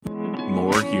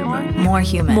human. More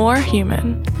human. More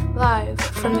human. Live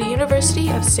from the University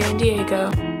of San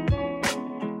Diego.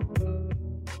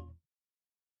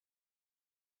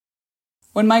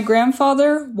 When my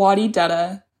grandfather, Wadi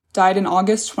Deddeh, died in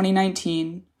August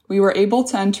 2019, we were able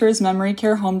to enter his memory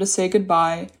care home to say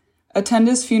goodbye, attend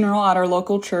his funeral at our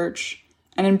local church,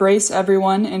 and embrace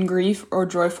everyone in grief or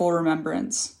joyful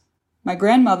remembrance. My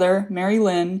grandmother, Mary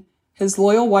Lynn, his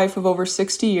loyal wife of over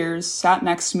 60 years, sat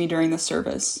next to me during the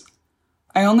service.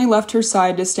 I only left her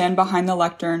side to stand behind the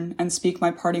lectern and speak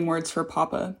my parting words for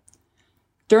Papa.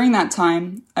 During that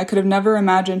time, I could have never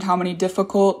imagined how many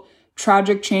difficult,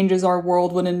 tragic changes our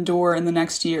world would endure in the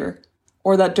next year,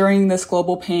 or that during this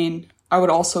global pain, I would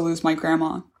also lose my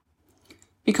grandma.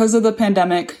 Because of the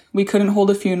pandemic, we couldn't hold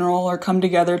a funeral or come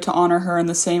together to honor her in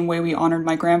the same way we honored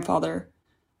my grandfather.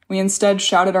 We instead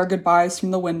shouted our goodbyes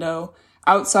from the window,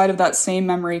 outside of that same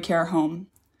memory care home.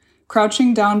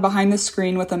 Crouching down behind the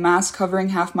screen with a mask covering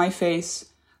half my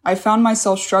face, I found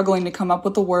myself struggling to come up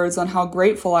with the words on how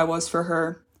grateful I was for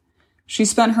her. She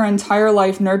spent her entire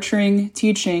life nurturing,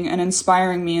 teaching, and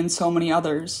inspiring me and so many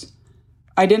others.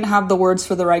 I didn't have the words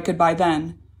for the right goodbye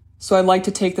then, so I'd like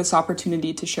to take this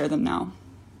opportunity to share them now.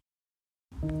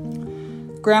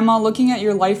 Grandma, looking at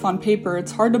your life on paper,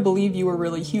 it's hard to believe you were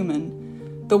really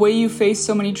human. The way you faced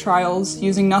so many trials,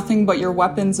 using nothing but your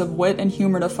weapons of wit and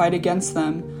humor to fight against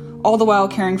them, all the while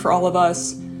caring for all of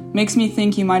us, makes me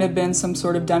think you might have been some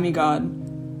sort of demigod.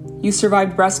 You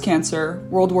survived breast cancer,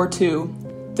 World War II,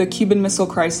 the Cuban Missile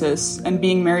Crisis, and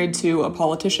being married to a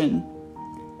politician.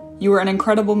 You were an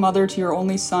incredible mother to your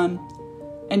only son,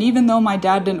 and even though my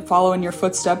dad didn't follow in your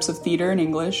footsteps of theater and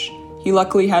English, he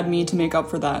luckily had me to make up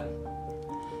for that.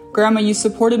 Grandma, you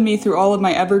supported me through all of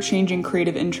my ever-changing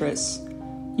creative interests.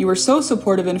 You were so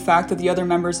supportive, in fact, that the other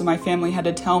members of my family had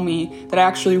to tell me that I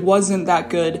actually wasn't that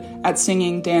good at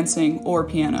singing, dancing, or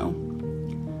piano.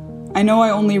 I know I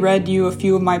only read you a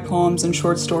few of my poems and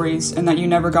short stories and that you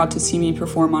never got to see me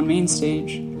perform on main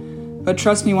stage. But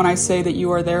trust me when I say that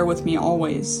you are there with me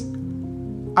always.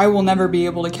 I will never be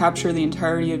able to capture the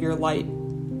entirety of your light.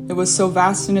 It was so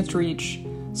vast in its reach,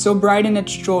 so bright in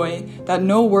its joy, that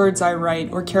no words I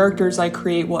write or characters I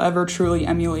create will ever truly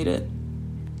emulate it.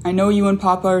 I know you and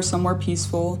Papa are somewhere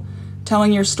peaceful,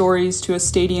 telling your stories to a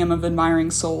stadium of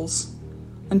admiring souls.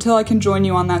 Until I can join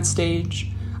you on that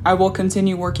stage, I will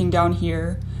continue working down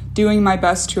here, doing my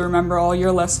best to remember all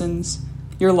your lessons,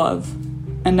 your love,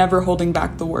 and never holding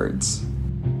back the words.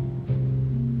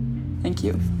 Thank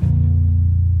you.